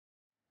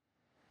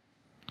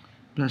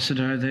Blessed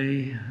are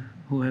they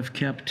who have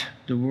kept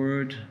the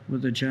word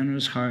with a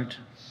generous heart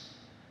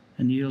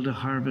and yield a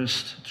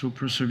harvest through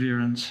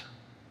perseverance.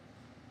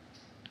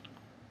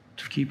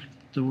 To keep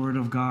the word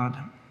of God.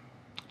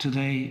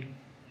 Today,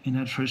 in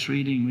that first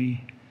reading,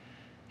 we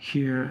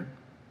hear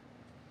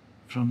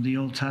from the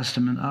Old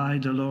Testament, I,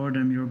 the Lord,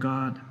 am your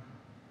God,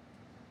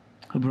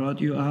 who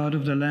brought you out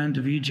of the land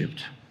of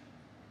Egypt.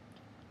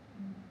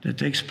 That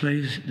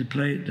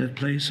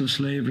place of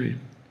slavery.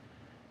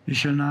 You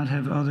shall not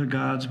have other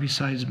gods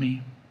besides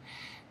me.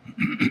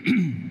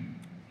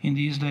 In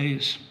these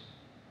days,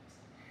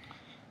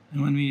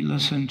 and when we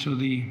listen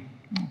to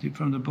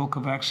from the book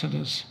of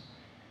Exodus,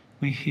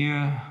 we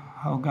hear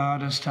how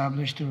God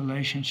established a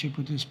relationship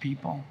with his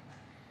people.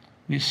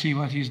 We see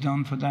what he's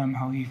done for them,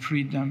 how he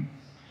freed them,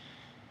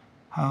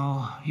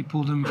 how he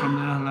pulled them from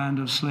the land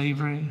of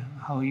slavery,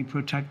 how he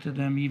protected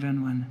them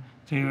even when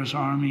Pharaoh's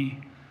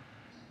army,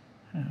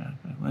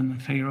 when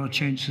Pharaoh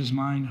changed his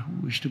mind,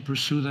 wished to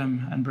pursue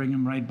them and bring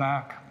them right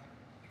back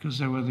because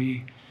they were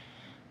the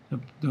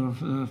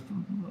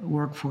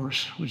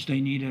workforce which they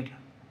needed.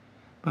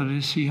 But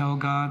you see how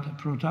God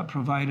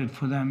provided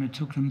for them. It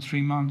took them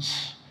 3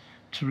 months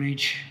to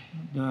reach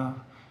the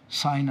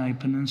Sinai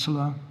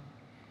Peninsula,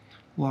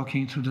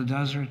 walking through the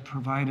desert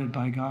provided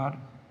by God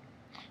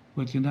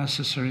with the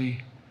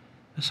necessary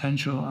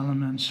essential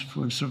elements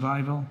for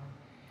survival.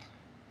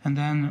 And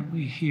then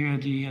we hear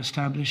the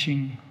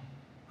establishing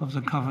of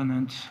the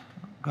covenant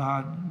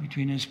God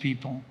between his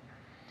people.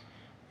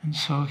 And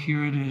so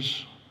here it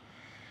is,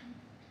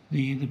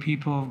 the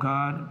people of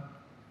God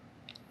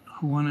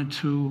who wanted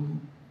to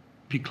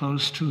be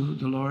close to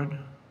the Lord,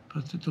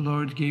 but that the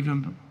Lord gave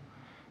them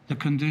the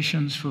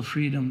conditions for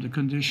freedom, the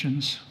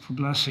conditions for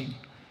blessing.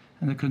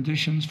 And the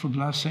conditions for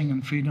blessing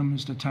and freedom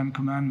is the 10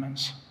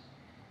 Commandments.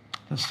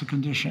 That's the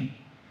condition.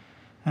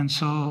 And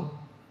so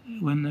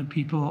when the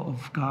people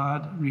of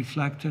God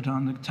reflected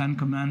on the 10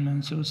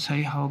 Commandments, it would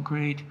say how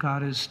great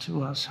God is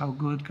to us, how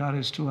good God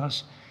is to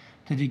us,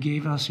 that he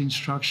gave us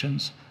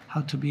instructions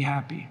how to be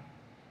happy,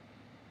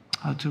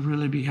 how to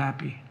really be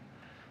happy.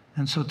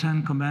 And so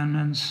 10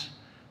 Commandments,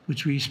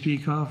 which we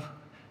speak of,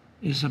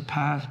 is a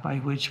path by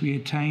which we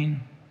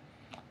attain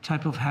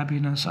type of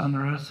happiness on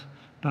earth,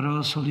 but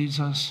also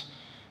leads us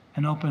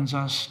and opens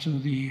us to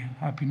the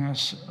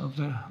happiness of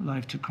the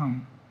life to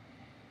come.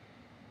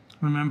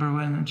 Remember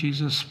when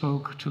Jesus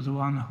spoke to the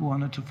one who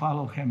wanted to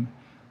follow him,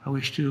 I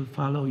wish to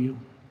follow you.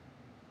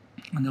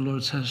 And the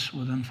Lord says,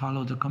 well, then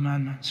follow the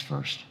commandments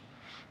first.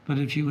 But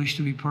if you wish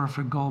to be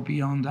perfect, go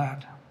beyond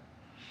that.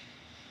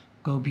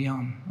 Go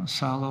beyond.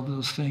 Sell all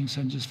those things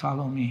and just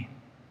follow me.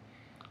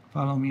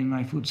 Follow me in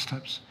my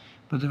footsteps.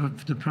 But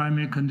the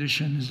primary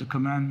condition is the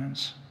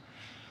commandments.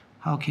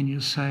 How can you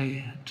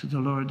say to the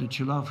Lord that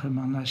you love him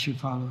unless you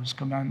follow his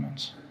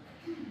commandments?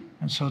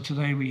 And so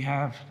today we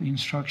have the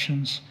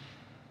instructions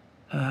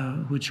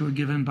which were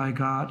given by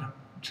God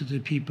to the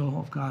people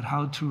of God,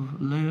 how to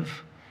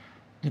live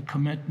the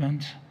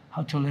commitment,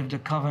 how to live the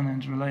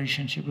covenant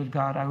relationship with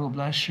God. I will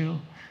bless you,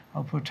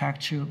 I'll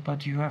protect you,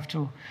 but you have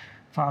to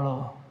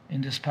follow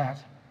in this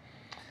path.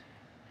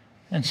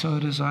 And so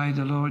it is I,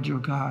 the Lord your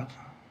God,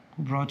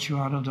 who brought you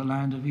out of the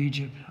land of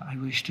Egypt. I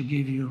wish to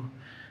give you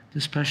the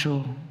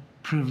special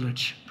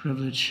privilege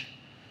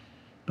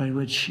by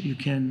which you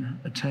can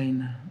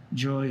attain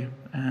joy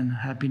and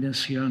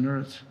happiness here on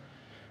earth,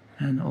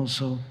 and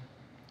also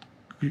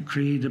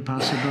create the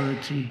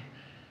possibility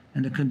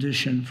and the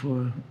condition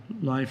for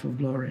life of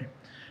glory.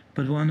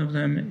 But one of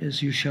them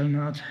is you shall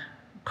not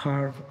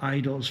carve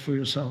idols for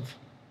yourself.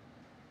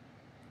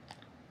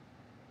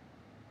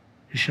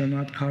 You shall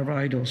not carve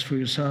idols for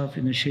yourself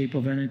in the shape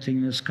of anything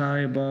in the sky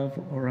above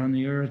or on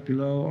the earth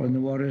below or in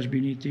the waters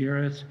beneath the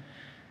earth.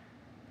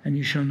 And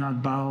you shall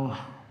not bow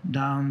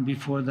down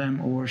before them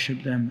or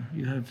worship them.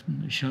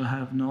 You shall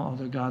have no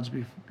other gods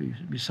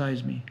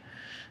besides me.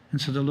 And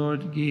so the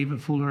Lord gave a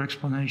fuller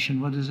explanation.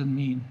 What does it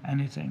mean?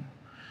 Anything.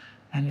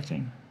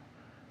 Anything.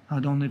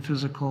 Not only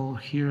physical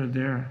here or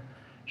there.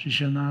 You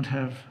shall not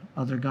have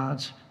other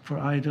gods. For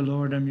I, the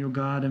Lord, am your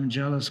God, am a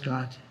jealous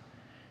God,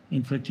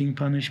 inflicting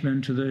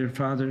punishment to their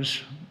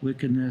fathers'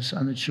 wickedness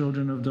on the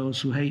children of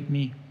those who hate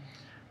me,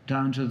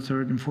 down to the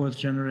 3rd and 4th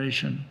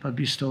generation, but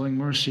bestowing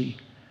mercy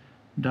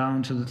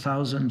down to the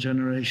 1,000th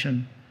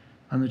generation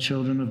on the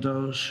children of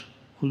those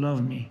who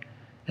love me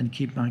and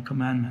keep my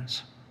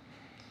commandments.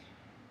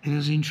 It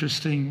is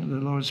interesting, the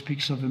Lord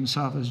speaks of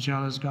himself as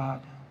jealous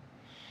God.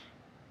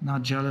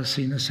 Not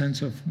jealousy in the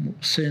sense of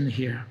sin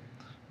here.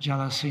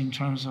 Jealousy in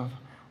terms of,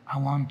 I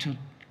want to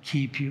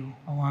keep you.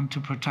 I want to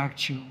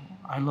protect you.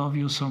 I love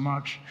you so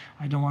much.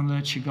 I don't want to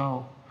let you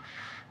go.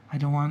 I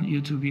don't want you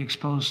to be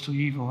exposed to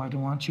evil. I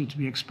don't want you to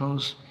be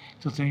exposed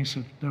to things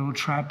that will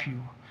trap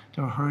you,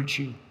 that will hurt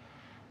you,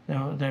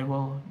 that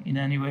will in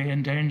any way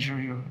endanger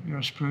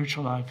your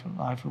spiritual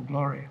life of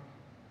glory.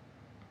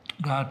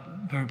 God,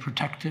 very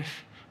protective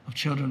of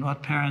children.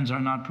 What parents are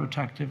not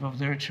protective of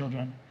their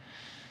children?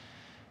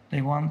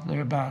 They want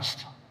their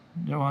best.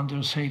 They want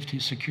their safety,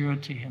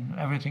 security, and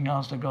everything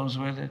else that goes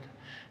with it.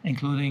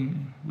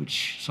 including,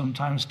 which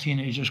sometimes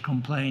teenagers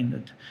complain,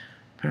 that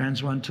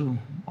parents want to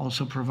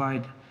also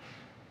provide,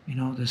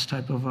 this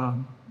type of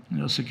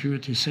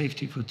security,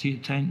 safety for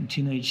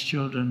teenage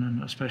children,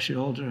 and especially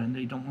older, and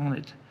they don't want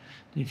it.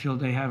 They feel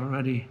they have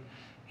already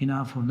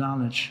enough of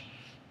knowledge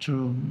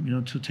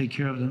to take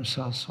care of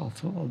themselves,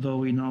 although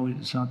we know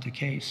it's not the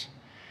case.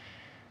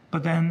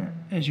 But then,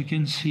 as you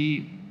can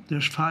see,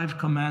 there's 5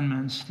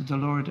 commandments that the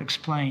Lord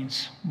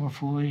explains more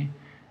fully,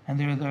 and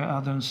there are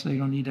others, they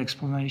don't need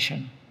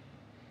explanation.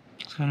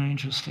 It's kind of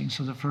interesting.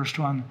 So the first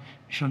one,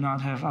 you shall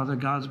not have other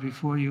gods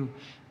before you.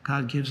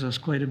 God gives us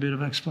quite a bit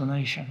of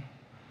explanation.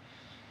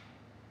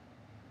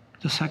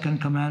 The second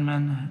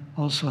commandment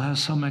also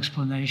has some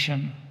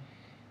explanation,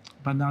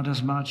 but not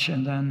as much.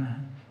 And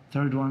then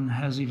third one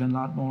has even a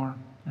lot more.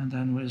 And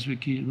then as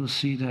we'll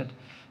see that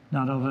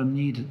not all of them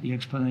need the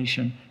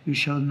explanation. You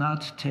shall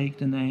not take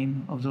the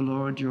name of the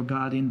Lord your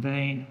God in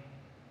vain.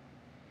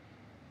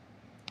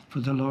 For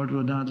the Lord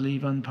will not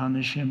leave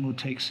unpunished him who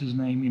takes his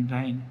name in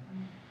vain.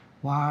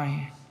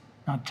 Why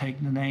not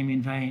take the name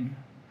in vain?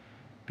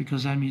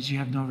 Because that means you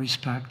have no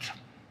respect.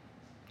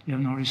 You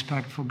have no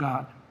respect for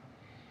God.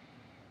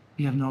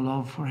 You have no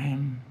love for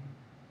him.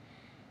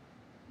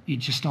 You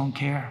just don't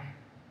care.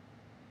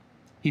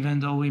 Even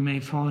though we may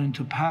fall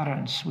into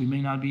patterns, we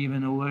may not be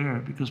even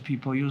aware because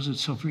people use it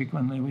so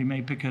frequently, we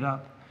may pick it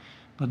up.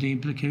 But the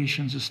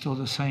implications are still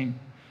the same.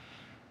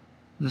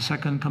 The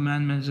second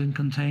commandment is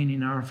contained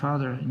in our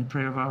Father, in the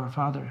prayer of our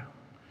Father.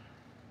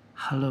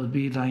 Hallowed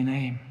be thy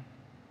name.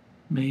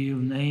 May your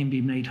name be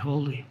made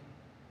holy.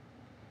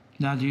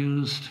 Not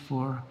used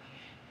for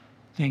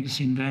things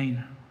in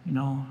vain,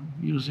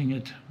 using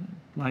it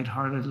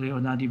lightheartedly or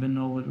not even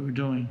know what we're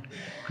doing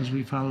because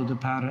we follow the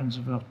patterns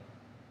of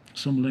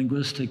some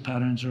linguistic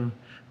patterns, or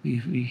we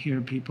hear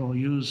people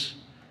use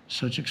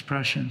such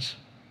expressions.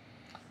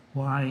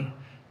 Why?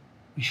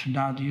 We should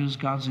not use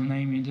God's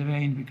name in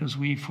vain because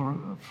we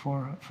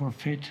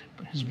forfeit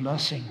his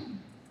blessing.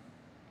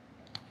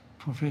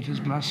 Forfeit his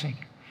blessing.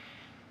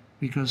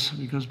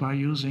 Because by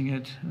using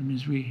it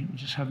means we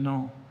just have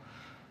no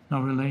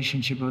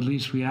relationship, or at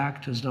least we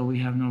act as though we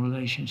have no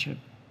relationship.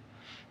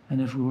 And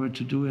if we were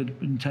to do it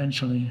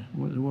intentionally,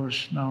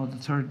 worse. Now the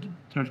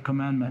third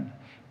commandment,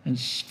 and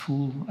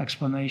full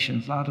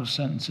explanations, a lot of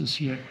sentences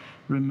here.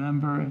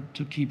 Remember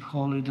to keep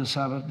holy the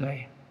Sabbath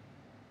day.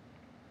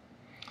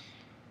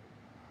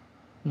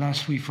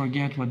 Lest we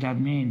forget what that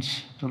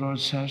means. The Lord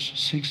says,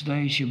 6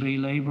 days you may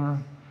labor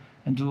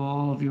and do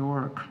all of your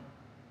work.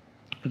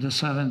 But the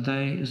 7th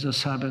day is the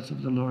Sabbath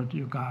of the Lord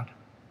your God.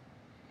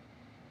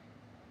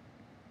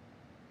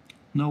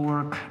 No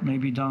work may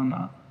be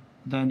done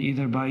then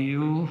either by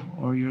you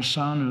or your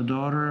son or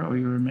daughter or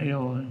your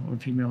male or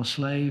female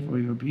slave or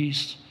your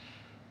beast,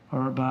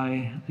 or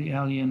by the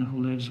alien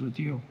who lives with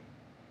you.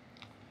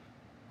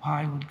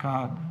 Why would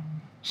God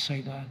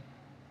say that?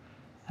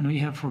 And we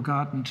have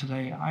forgotten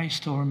today. I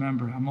still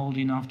remember, I'm old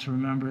enough to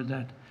remember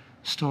that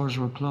stores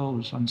were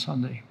closed on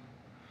Sunday,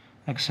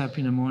 except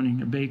in the morning.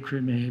 A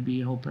bakery may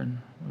be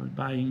open, or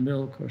buying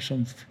milk or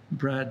some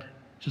bread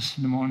just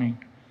in the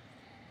morning.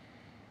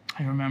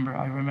 I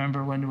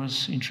remember when it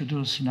was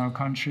introduced in our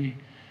country,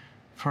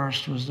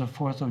 first was the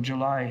 4th of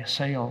July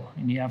sale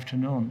in the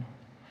afternoon.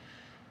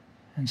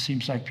 And it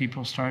seems like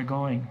people started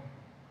going,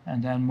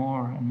 and then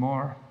more and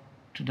more.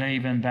 Today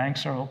even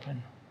banks are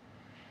open,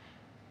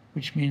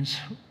 which means,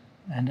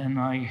 and then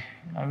I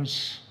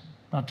was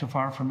not too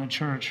far from the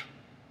church,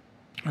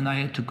 and I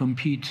had to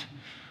compete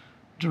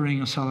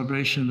during a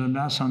celebration of the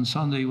Mass on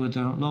Sunday with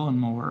a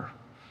lawnmower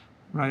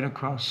right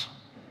across,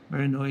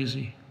 very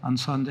noisy on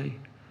Sunday.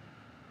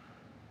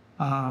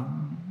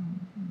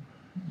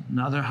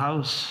 Another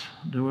house,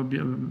 they were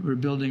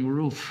building a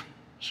roof,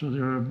 so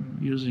they were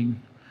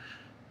using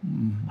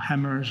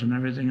hammers and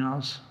everything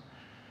else.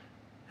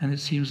 And it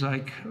seems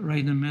like right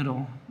in the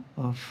middle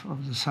of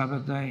the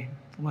Sabbath day,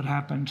 what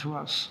happened to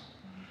us?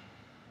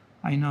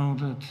 I know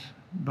that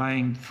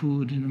buying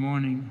food in the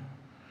morning,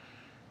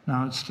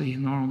 now it's the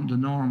norm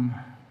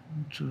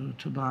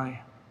to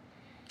buy.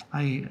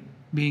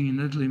 Being in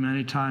Italy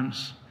many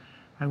times,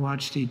 I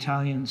watched the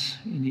Italians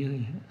in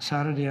the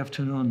Saturday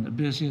afternoon, the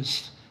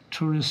busiest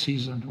tourist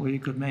season where you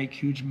could make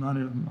huge amount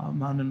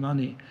of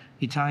money.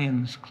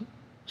 Italian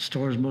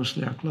stores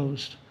mostly are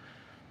closed.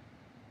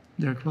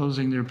 They're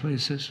closing their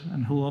places,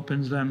 and who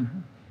opens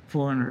them?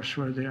 Foreigners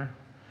who are there.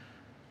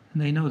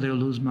 And they know they'll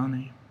lose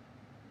money.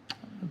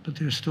 But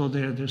they're still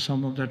there. There's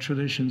some of their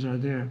traditions are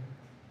there.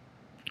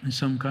 In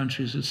some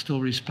countries it's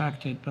still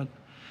respected, but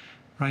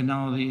right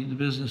now the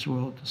business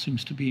world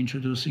seems to be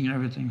introducing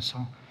everything.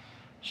 So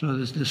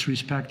there's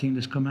disrespecting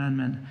this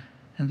commandment.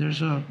 And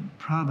there's a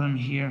problem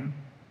here.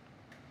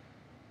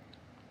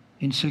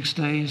 In 6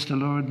 days the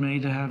Lord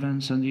made the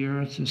heavens and the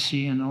earth, the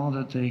sea, and all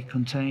that they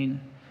contain.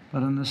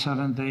 But on the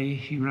 7th day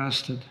he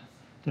rested.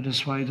 That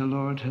is why the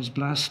Lord has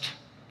blessed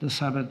the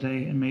Sabbath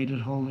day and made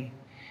it holy.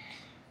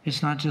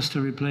 It's not just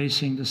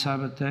replacing the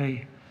Sabbath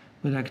day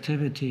with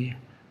activity,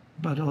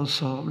 but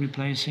also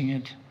replacing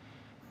it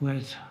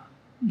with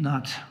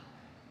not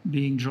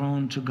being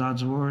drawn to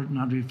God's word,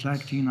 not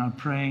reflecting, not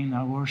praying,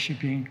 not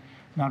worshiping,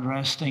 not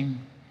resting.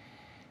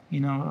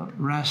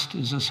 Rest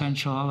is an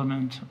essential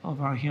element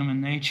of our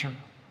human nature,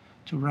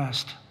 to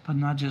rest, but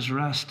not just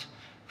rest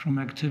from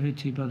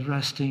activity, but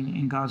resting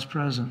in God's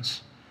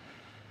presence,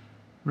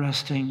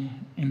 resting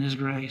in His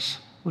grace,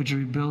 which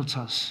rebuilds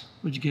us,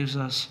 which gives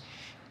us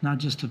not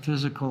just a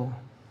physical,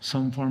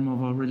 some form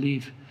of a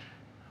relief,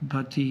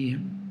 but the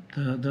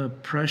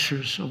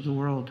pressures of the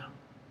world,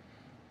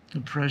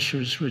 the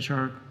pressures which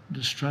are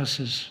the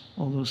stresses,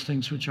 all those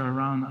things which are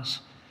around us.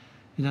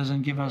 It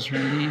doesn't give us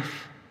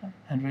relief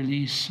and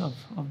release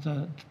of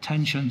the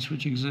tensions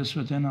which exist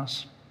within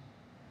us.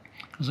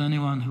 Because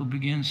anyone who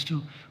begins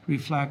to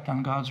reflect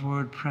on God's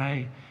word,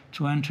 pray,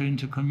 to enter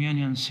into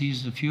communion,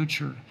 sees the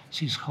future,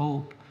 sees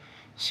hope,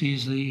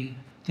 sees the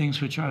things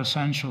which are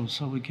essential,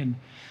 so we can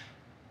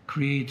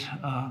create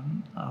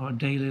our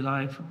daily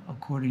life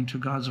according to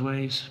God's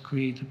ways,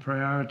 create the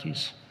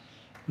priorities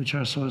which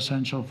are so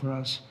essential for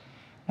us.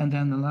 And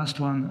then the last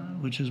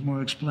one, which is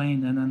more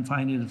explained, and then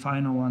finally the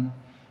final one,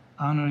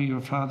 honor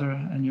your father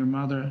and your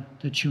mother,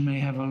 that you may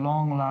have a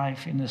long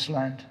life in this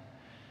land,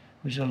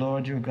 which the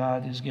Lord your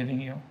God is giving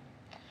you.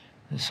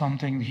 There's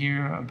something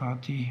here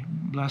about the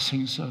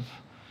blessings of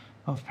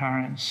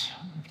parents,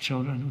 of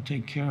children who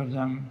take care of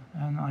them.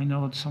 And I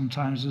know it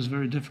sometimes is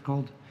very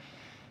difficult,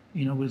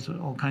 with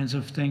all kinds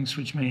of things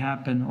which may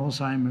happen,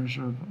 Alzheimer's,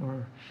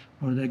 or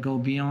they go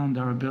beyond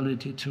our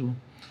ability to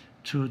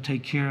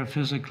take care of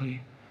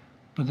physically.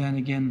 But then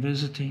again,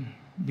 visiting,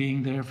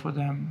 being there for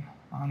them,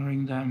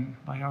 honoring them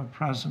by our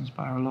presence,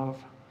 by our love,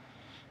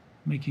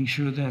 making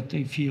sure that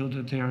they feel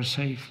that they are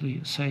safe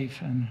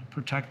and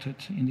protected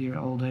in their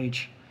old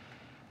age.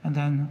 And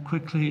then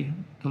quickly,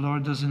 the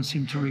Lord doesn't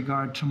seem to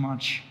regard too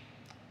much,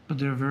 but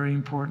they're very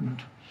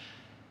important.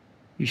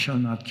 You shall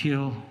not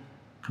kill,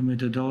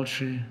 commit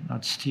adultery,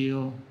 not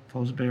steal,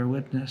 false bear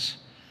witness,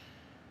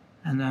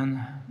 and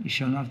then you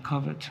shall not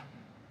covet.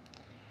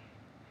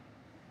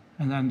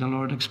 And then the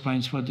Lord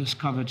explains what this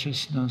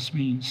covetousness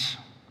means.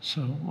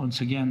 So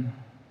once again,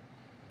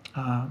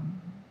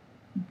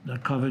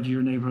 that covet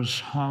your neighbor's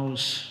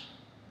house,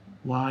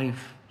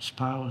 wife,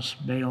 spouse,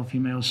 male,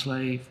 female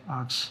slave,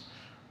 ox,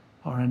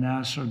 or an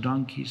ass, or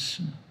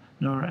donkeys,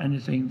 nor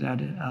anything that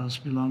else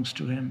belongs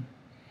to him.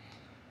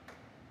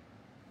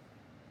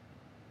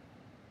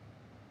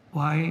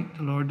 Why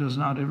the Lord does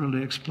not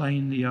really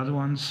explain the other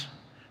ones?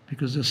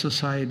 Because the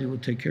society will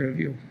take care of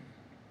you.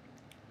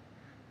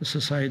 The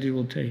society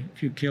will take,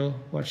 if you kill,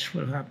 watch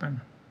what will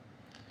happen.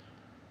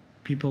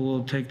 People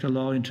will take the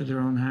law into their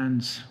own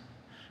hands,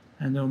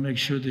 and they'll make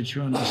sure that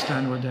you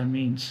understand what that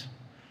means.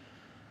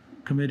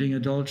 Committing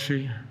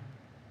adultery,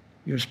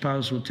 your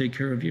spouse will take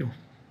care of you.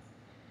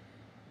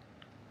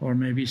 Or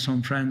maybe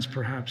some friends,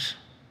 perhaps.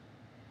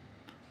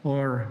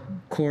 Or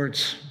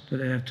courts that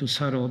they have to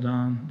settle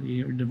down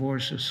the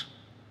divorces.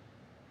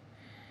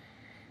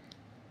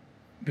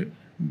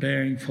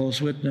 Bearing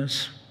false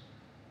witness,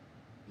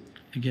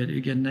 you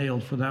get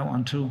nailed for that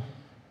one too.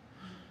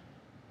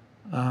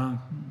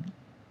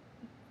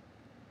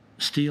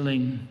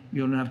 Stealing,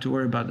 you don't have to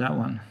worry about that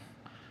one.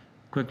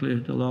 Quickly,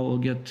 the law will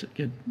get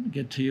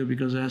to you,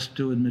 because it has to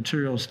do with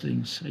material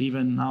things,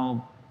 even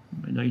now,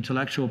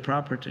 intellectual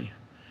property,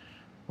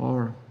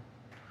 or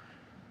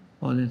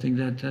anything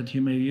that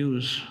you may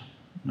use.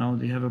 Now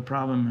they have a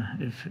problem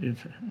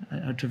if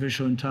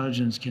artificial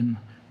intelligence can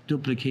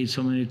duplicate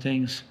so many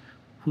things.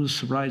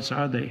 Whose rights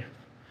are they?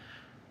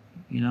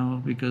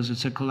 Because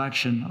it's a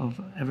collection of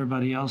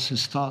everybody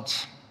else's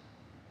thoughts.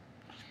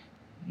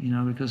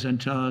 Because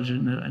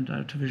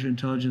artificial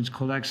intelligence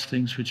collects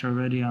things which are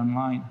already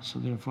online, so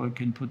therefore it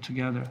can put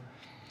together.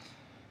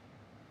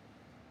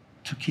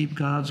 To keep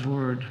God's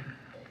word.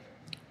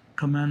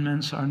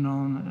 Commandments are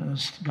known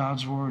as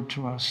God's word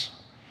to us.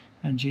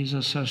 And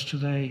Jesus says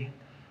today,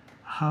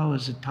 how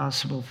is it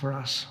possible for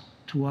us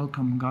to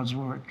welcome God's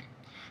word?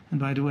 And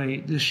by the way,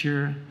 this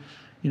year,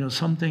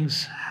 some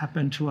things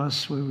happen to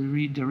us where we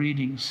read the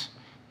readings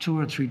 2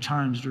 or 3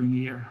 times during the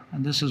year.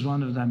 And this is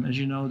one of them. As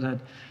you know, that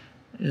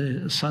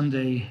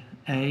Sunday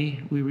A,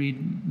 we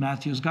read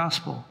Matthew's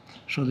Gospel.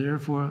 So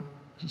therefore,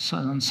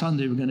 on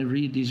Sunday, we're going to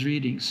read these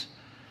readings.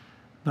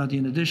 But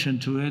in addition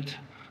to it,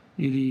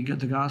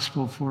 the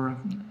Gospel for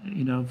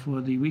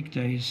the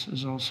weekdays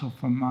is also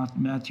from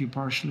Matthew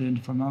partially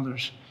and from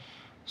others.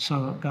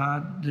 So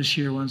God this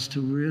year wants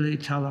to really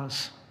tell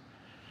us,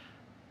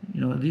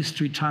 at least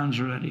 3 times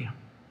already,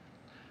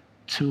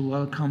 to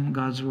welcome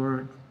God's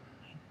word.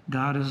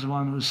 God is the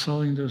one who's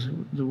sowing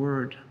the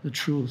word, the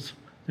truth,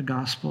 the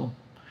gospel,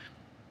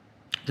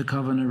 the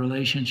covenant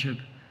relationship.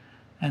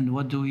 And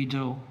what do?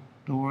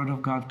 The word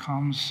of God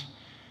comes,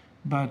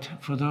 but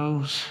for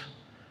those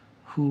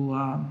who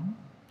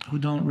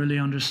don't really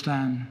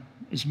understand,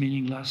 it's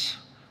meaningless.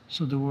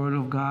 So the word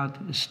of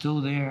God is still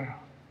there.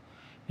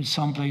 It's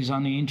someplace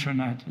on the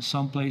internet. It's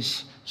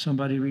someplace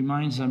somebody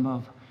reminds them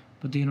of,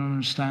 but they don't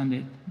understand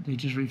it. They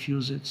just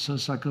refuse it. So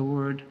it's like a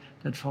word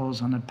that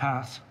falls on a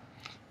path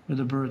where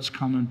the birds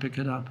come and pick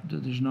it up.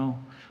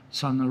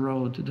 It's on the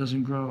road. It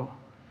doesn't grow.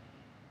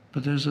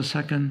 But there's a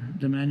second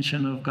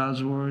dimension of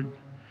God's word,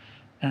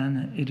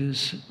 and it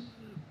is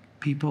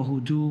people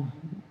who do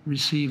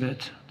receive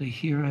it. They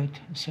hear it,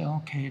 say,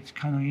 okay, it's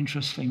kind of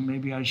interesting,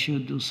 maybe I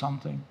should do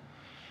something.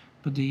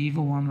 But the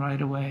evil one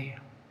right away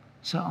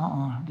says,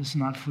 this is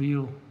not for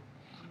you.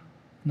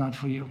 Not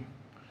for you.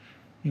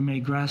 You may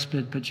grasp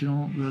it, but you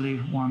don't really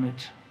want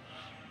it.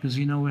 Because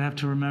we have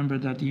to remember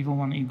that the evil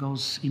one, he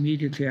goes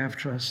immediately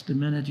after us. The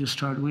minute you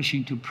start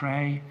wishing to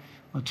pray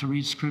or to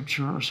read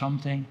scripture or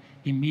something,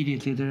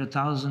 immediately there are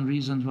 1,000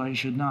 reasons why you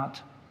should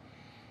not.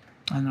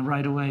 And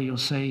right away you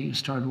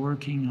start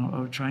working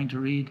or trying to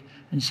read,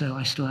 and you say,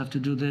 I still have to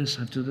do this,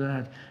 I have to do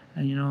that.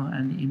 And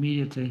and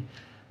immediately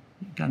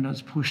kind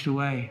of pushed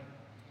away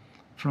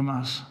from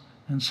us.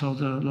 And so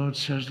the Lord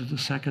says that the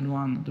second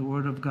one, the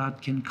word of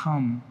God can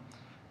come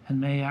and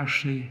may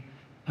actually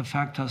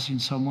affect us in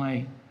some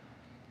way,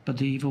 but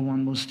the evil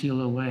one will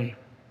steal away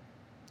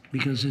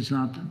because it's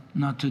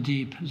not too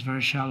deep, it's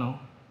very shallow.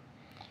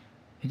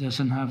 It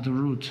doesn't have the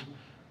root.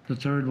 The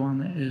third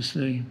one is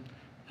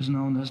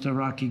known as the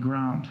rocky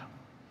ground.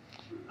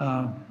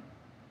 The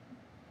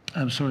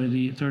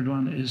third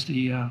one is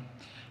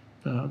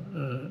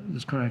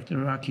that's correct, the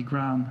rocky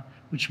ground,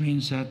 which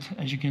means that,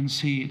 as you can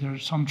see, there are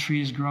some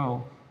trees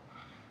grow,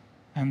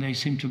 and they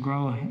seem to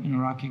grow in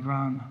rocky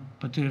ground.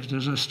 But if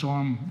there's a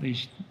storm, they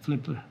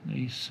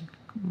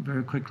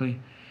very quickly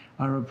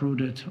are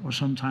uprooted, or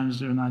sometimes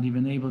they're not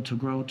even able to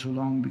grow too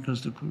long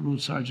because the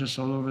roots are just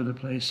all over the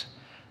place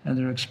and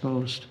they're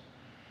exposed.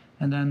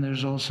 And then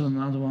there's also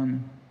another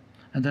one,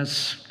 and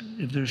that's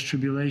if there's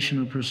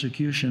tribulation or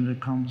persecution that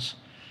comes,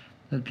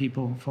 that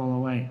people fall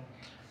away.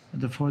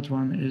 The fourth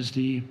one is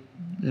the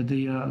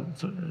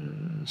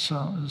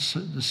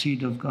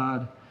seed of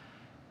God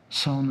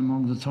sown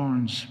among the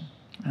thorns.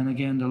 And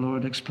again, the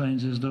Lord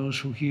explains as those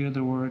who hear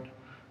the word,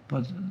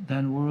 but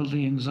then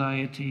worldly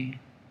anxiety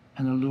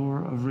and the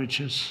lure of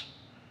riches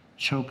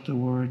choke the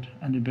word,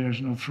 and it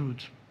bears no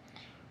fruit.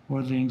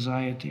 Worldly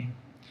anxiety,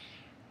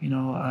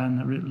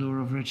 and the lure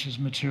of riches,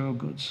 material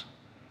goods.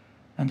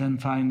 And then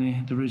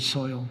finally, the rich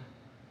soil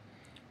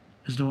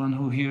is the one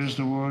who hears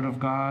the word of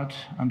God,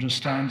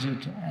 understands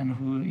it, and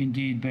who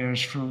indeed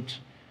bears fruit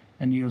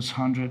and yields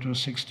 100 or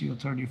 60 or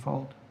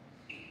 30-fold.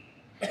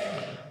 Can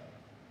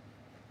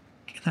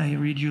I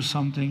read you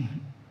something?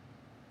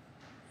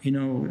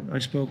 I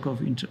spoke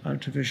of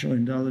artificial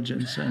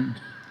intelligence, and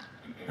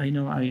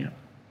I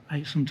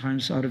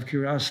sometimes, out of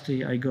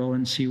curiosity, I go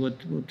and see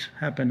what would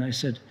happen. I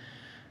said,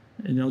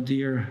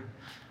 dear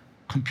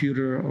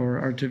computer or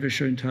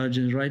artificial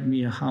intelligence, write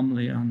me a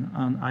homily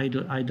on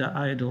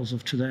idols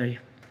of today.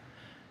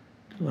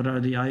 What are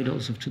the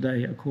idols of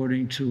today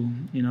according to,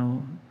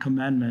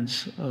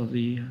 commandments of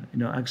the,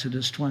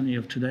 Exodus 20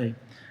 of today?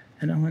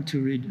 And I want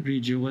to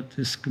read you what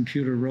this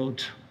computer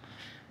wrote.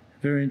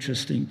 Very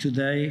interesting.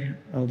 Today,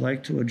 I would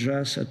like to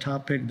address a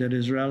topic that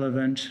is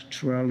relevant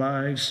to our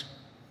lives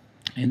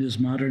in this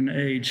modern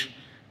age,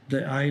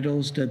 the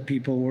idols that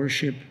people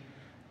worship,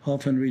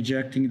 often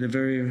rejecting the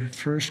very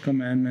first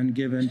commandment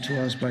given to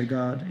us by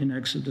God in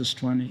Exodus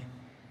 20,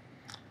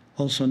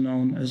 also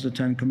known as the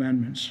 10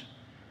 Commandments.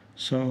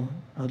 So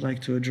I'd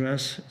like to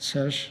address, it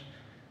says,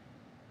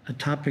 a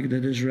topic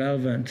that is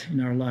relevant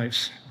in our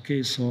lives.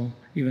 Okay, so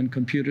even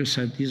computers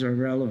said these are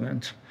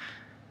relevant.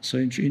 So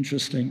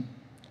interesting.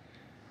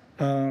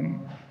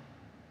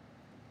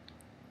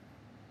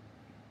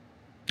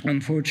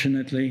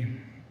 Unfortunately,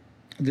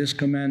 this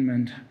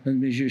commandment, that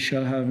you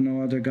shall have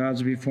no other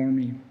gods before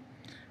me.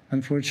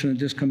 Unfortunately,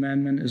 this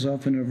commandment is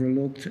often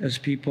overlooked as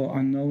people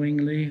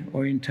unknowingly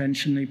or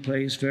intentionally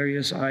place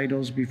various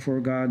idols before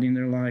God in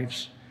their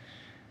lives.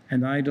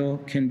 An idol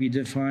can be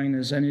defined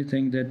as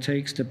anything that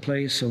takes the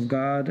place of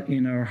God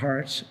in our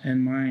hearts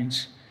and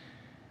minds.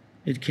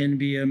 It can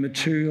be a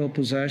material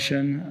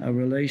possession, a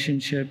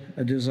relationship,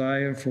 a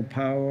desire for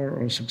power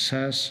or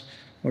success,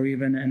 or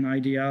even an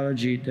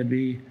ideology that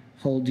we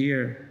hold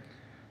dear.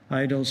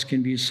 Idols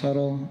can be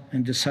subtle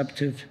and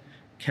deceptive,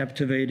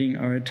 captivating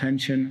our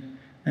attention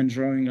and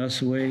drawing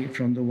us away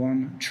from the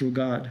one true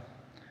God.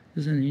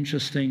 Isn't it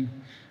interesting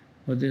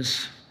what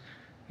this,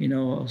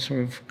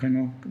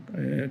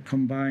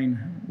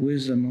 combined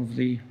wisdom of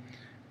the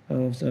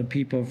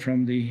people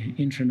from the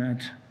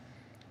internet,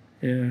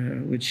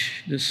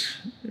 which this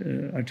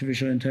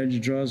artificial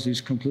intelligence draws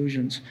these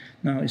conclusions.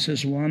 Now, it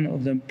says one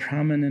of the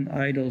prominent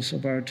idols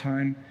of our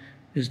time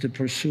is the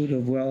pursuit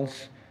of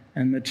wealth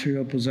and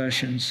material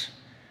possessions.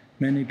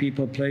 Many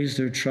people place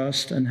their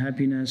trust and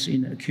happiness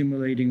in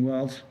accumulating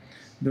wealth,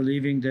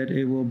 believing that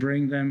it will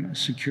bring them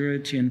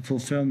security and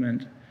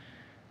fulfillment.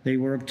 They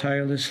work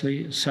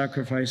tirelessly,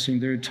 sacrificing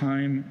their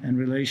time and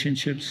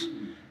relationships,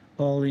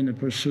 all in the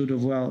pursuit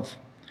of wealth.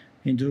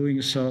 In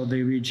doing so,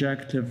 they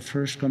reject the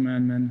first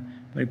commandment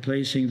by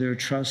placing their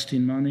trust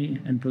in money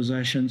and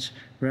possessions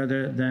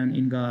rather than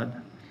in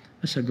God.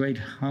 That's a great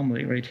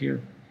homily right here.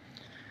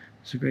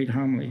 It's a great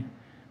homily.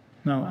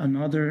 Now,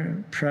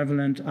 another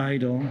prevalent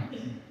idol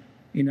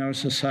in our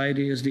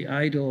society is the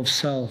idol of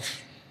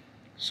self.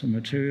 So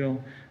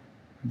material,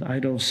 the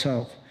idol of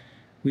self.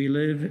 We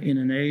live in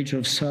an age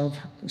of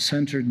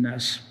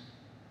self-centeredness,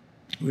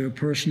 where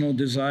personal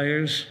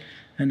desires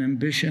and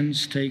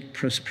ambitions take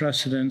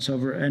precedence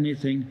over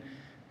anything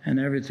and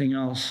everything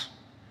else.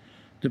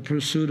 The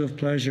pursuit of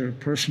pleasure,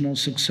 personal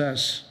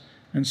success,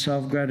 and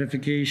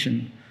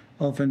self-gratification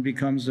often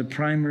becomes the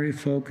primary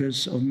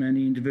focus of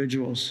many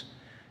individuals.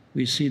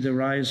 We see the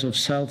rise of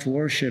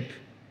self-worship,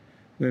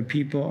 where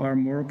people are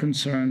more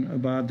concerned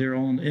about their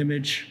own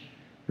image,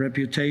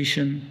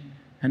 reputation,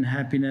 and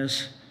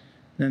happiness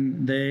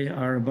than they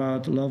are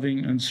about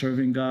loving and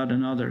serving God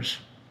and others.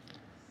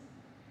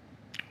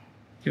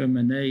 Give them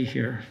an A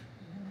here.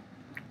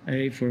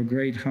 A for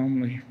great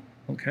homily,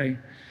 okay?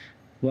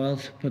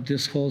 Wealth, but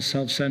this whole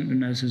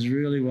self-centeredness is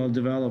really well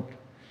developed.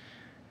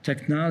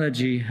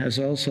 Technology has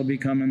also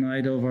become an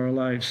idol of our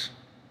lives.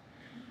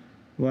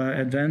 While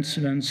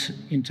advancements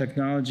in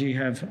technology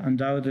have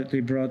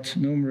undoubtedly brought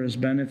numerous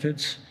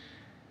benefits,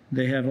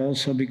 they have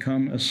also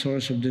become a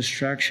source of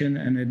distraction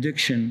and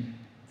addiction.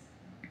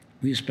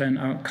 We spend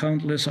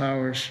countless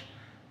hours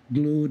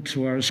glued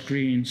to our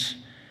screens,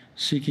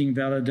 seeking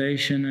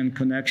validation and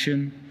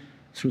connection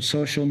through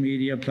social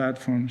media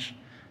platforms.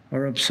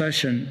 Our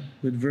obsession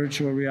with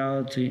virtual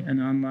reality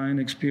and online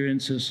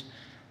experiences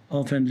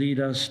often lead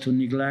us to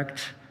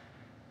neglect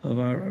of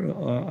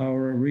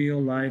our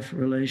real-life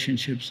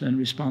relationships and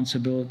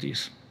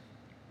responsibilities.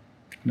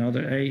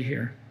 Another A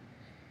here.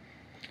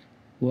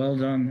 Well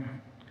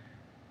done.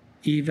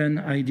 Even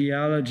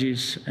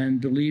ideologies and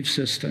belief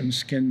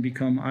systems can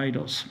become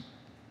idols.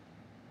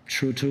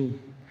 True too.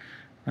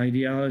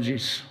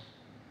 Ideologies,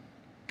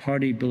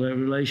 party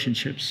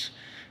relationships,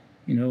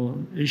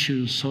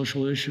 issues,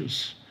 social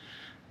issues,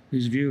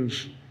 these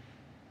views.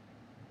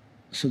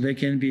 So they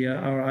can be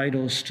our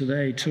idols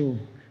today too.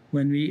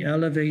 When we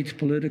elevate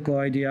political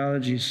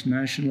ideologies,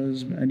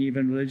 nationalism, and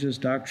even religious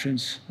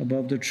doctrines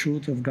above the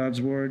truth of God's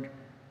word,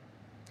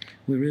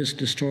 we risk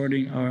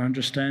distorting our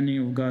understanding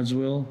of God's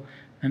will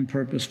and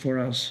purpose for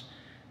us.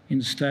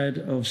 Instead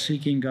of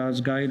seeking God's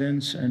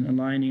guidance and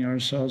aligning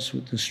ourselves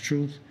with this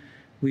truth,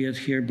 we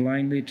adhere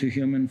blindly to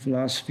human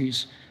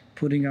philosophies,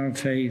 putting our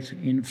faith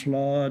in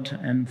flawed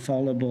and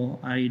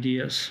fallible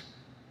ideas.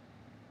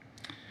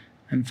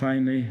 And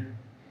finally,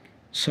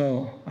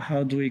 so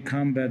how do we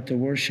combat the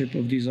worship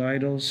of these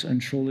idols and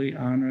truly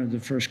honor the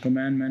first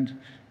commandment?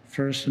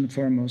 First and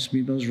foremost,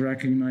 we must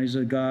recognize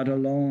that God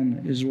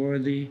alone is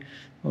worthy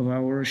of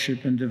our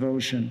worship and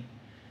devotion.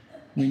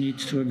 We need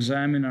to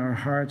examine our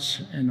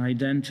hearts and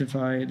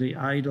identify the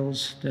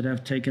idols that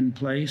have taken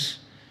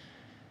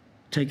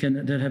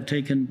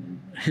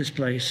His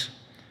place.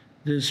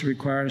 This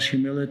requires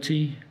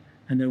humility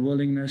and a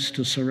willingness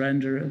to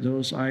surrender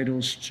those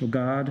idols to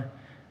God,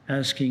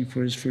 asking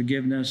for His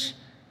forgiveness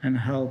and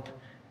help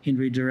in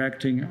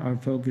redirecting our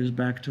focus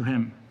back to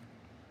Him.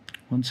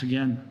 Once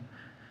again,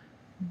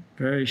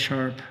 very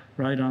sharp,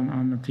 right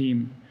on the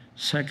theme.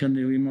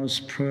 Secondly, we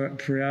must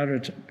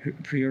prioritize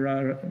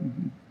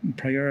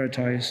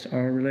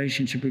our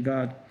relationship with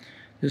God.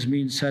 This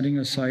means setting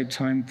aside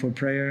time for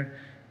prayer,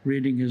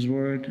 reading His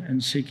Word,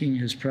 and seeking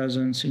His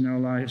presence in our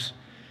lives.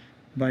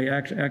 By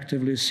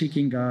actively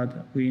seeking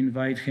God, we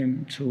invite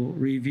Him to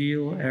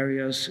reveal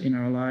areas in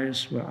our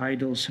lives where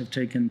idols have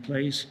taken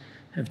place,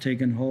 have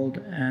taken hold,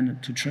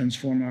 and to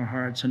transform our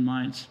hearts and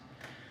minds.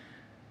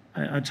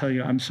 I tell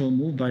you, I'm so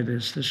moved by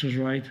this. This is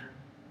right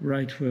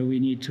where we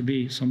need to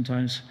be.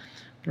 Sometimes,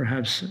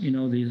 perhaps,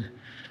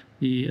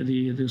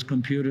 these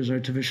computers,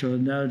 artificial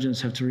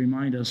intelligence, have to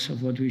remind us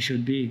of what we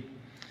should be.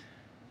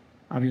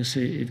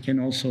 Obviously, it can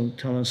also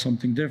tell us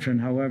something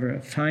different. However,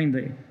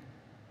 finally,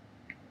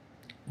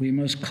 we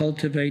must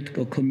cultivate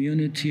a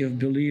community of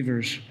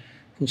believers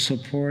who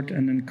support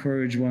and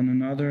encourage one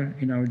another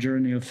in our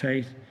journey of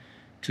faith.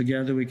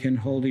 Together, we can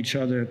hold each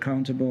other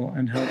accountable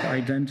and help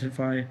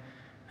identify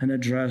and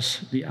address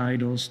the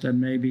idols that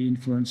may be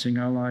influencing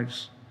our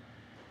lives.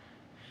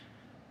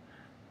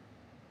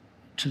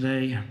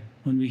 Today,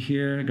 when we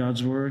hear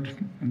God's word,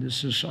 and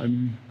this is,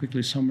 I'm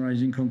quickly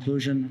summarizing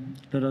conclusion,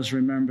 let us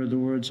remember the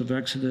words of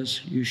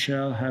Exodus, "You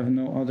shall have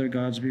no other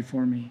gods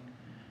before me."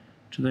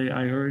 Today,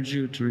 I urge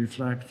you to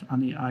reflect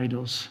on the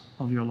idols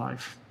of your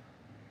life.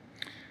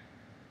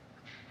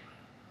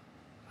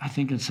 I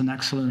think it's an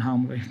excellent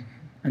homily,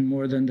 and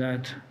more than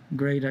that,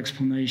 great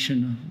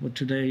explanation of what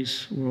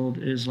today's world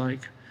is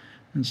like.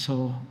 And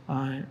so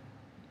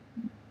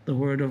the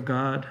Word of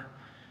God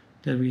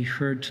that we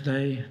heard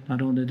today,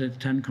 not only the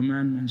Ten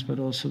Commandments, but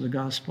also the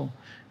Gospel,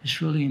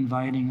 is really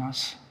inviting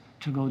us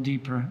to go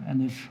deeper.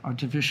 And if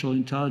artificial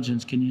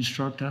intelligence can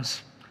instruct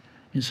us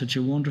in such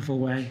a wonderful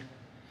way,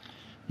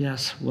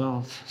 yes,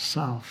 wealth,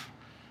 self,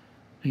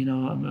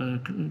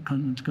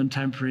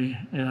 contemporary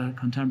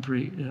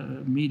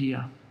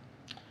media,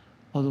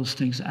 all those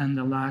things, and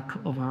the lack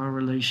of our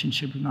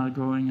relationship, not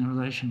growing in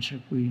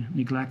relationship, we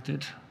neglect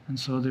it. And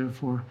so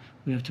therefore,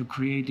 we have to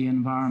create the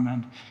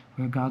environment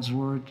where God's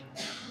word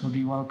will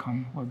be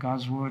welcome, where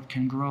God's word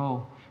can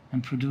grow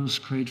and produce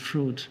great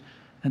fruit.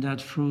 And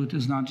that fruit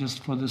is not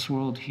just for this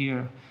world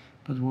here,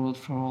 but world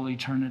for all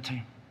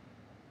eternity.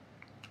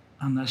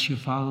 unless you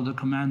follow the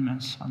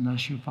commandments,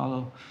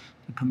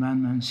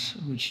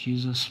 which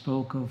Jesus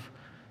spoke of,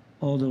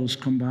 all those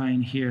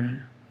combined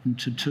here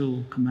into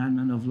two: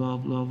 commandment of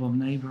love, love of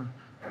neighbor,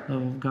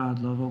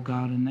 love of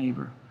God and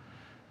neighbor,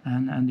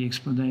 and the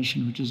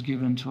explanation which is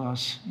given to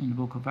us in the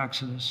book of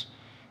Exodus,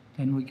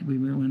 then we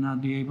will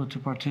not be able to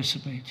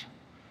participate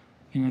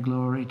in the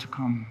glory to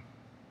come.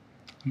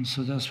 And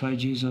so that's why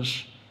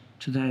Jesus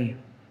today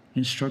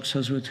instructs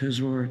us with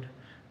his word,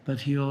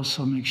 but he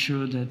also makes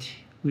sure that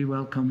we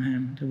welcome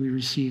him, that we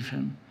receive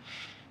him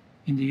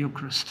in the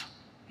Eucharist.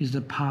 He's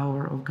the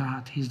power of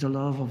God. He's the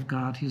love of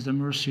God. He's the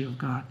mercy of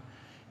God.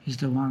 He's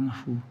the one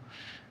who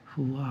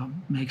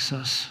makes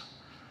us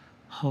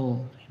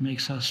whole. He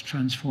makes us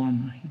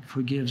transform. He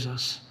forgives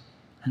us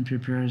and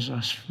prepares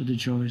us for the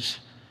joys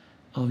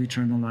of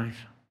eternal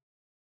life.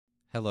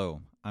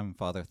 Hello, I'm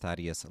Father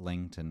Thaddeus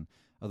Langton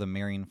of the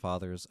Marian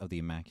Fathers of the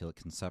Immaculate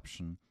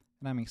Conception,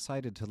 and I'm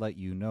excited to let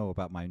you know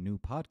about my new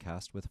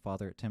podcast with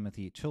Father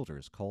Timothy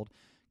Childers called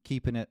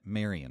Keepin' It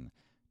Marian.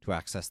 To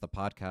access the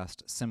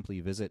podcast, simply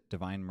visit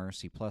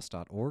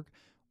divinemercyplus.org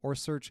or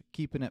search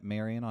Keepin' It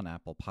Marian on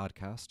Apple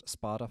Podcast,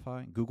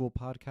 Spotify, Google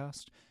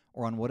Podcast,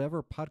 or on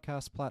whatever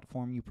podcast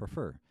platform you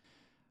prefer.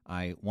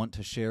 I want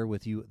to share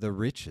with you the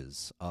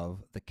riches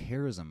of the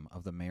charism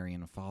of the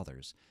Marian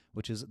Fathers,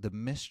 which is the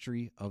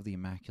mystery of the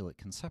Immaculate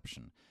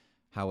Conception,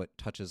 how it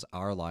touches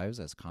our lives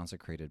as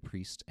consecrated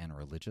priests and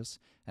religious,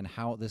 and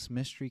how this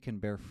mystery can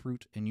bear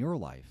fruit in your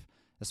life,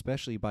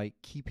 especially by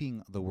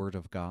keeping the Word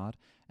of God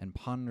and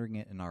pondering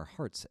it in our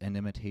hearts in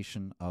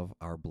imitation of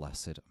our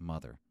Blessed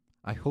Mother.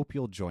 I hope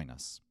you'll join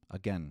us.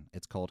 Again,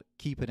 it's called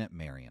Keepin' It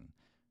Marian.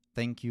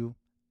 Thank you,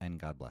 and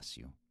God bless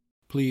you.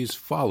 Please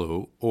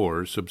follow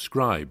or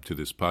subscribe to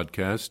this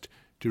podcast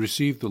to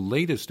receive the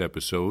latest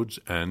episodes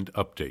and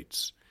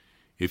updates.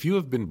 If you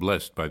have been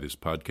blessed by this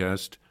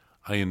podcast,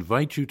 I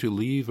invite you to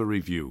leave a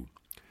review.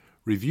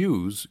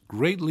 Reviews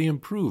greatly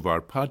improve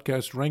our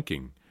podcast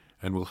ranking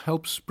and will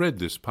help spread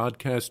this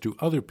podcast to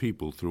other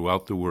people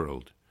throughout the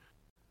world.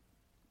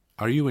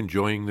 Are you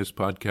enjoying this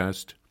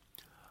podcast?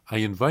 I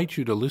invite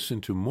you to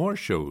listen to more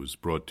shows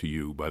brought to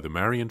you by the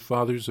Marian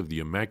Fathers of the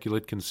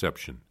Immaculate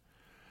Conception.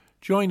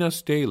 Join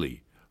us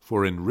daily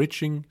for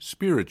enriching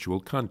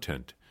spiritual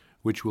content,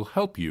 which will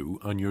help you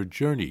on your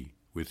journey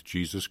with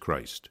Jesus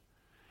Christ.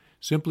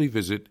 Simply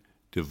visit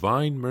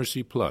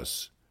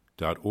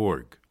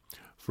divinemercyplus.org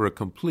for a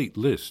complete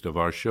list of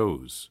our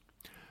shows.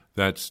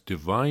 That's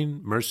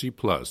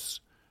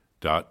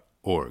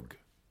divinemercyplus.org.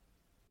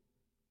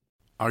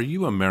 Are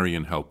you a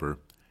Marian helper?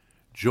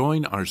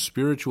 Join our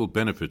Spiritual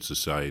Benefit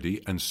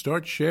Society and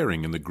start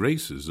sharing in the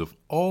graces of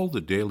all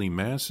the daily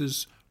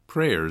masses,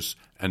 prayers,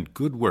 and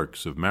good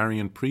works of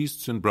Marian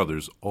priests and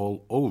brothers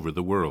all over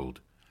the world.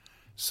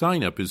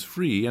 Sign up is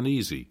free and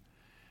easy.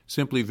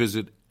 Simply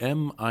visit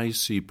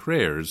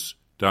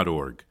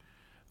micprayers.org.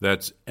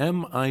 That's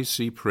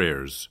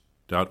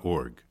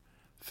micprayers.org.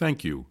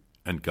 Thank you,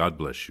 and God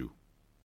bless you.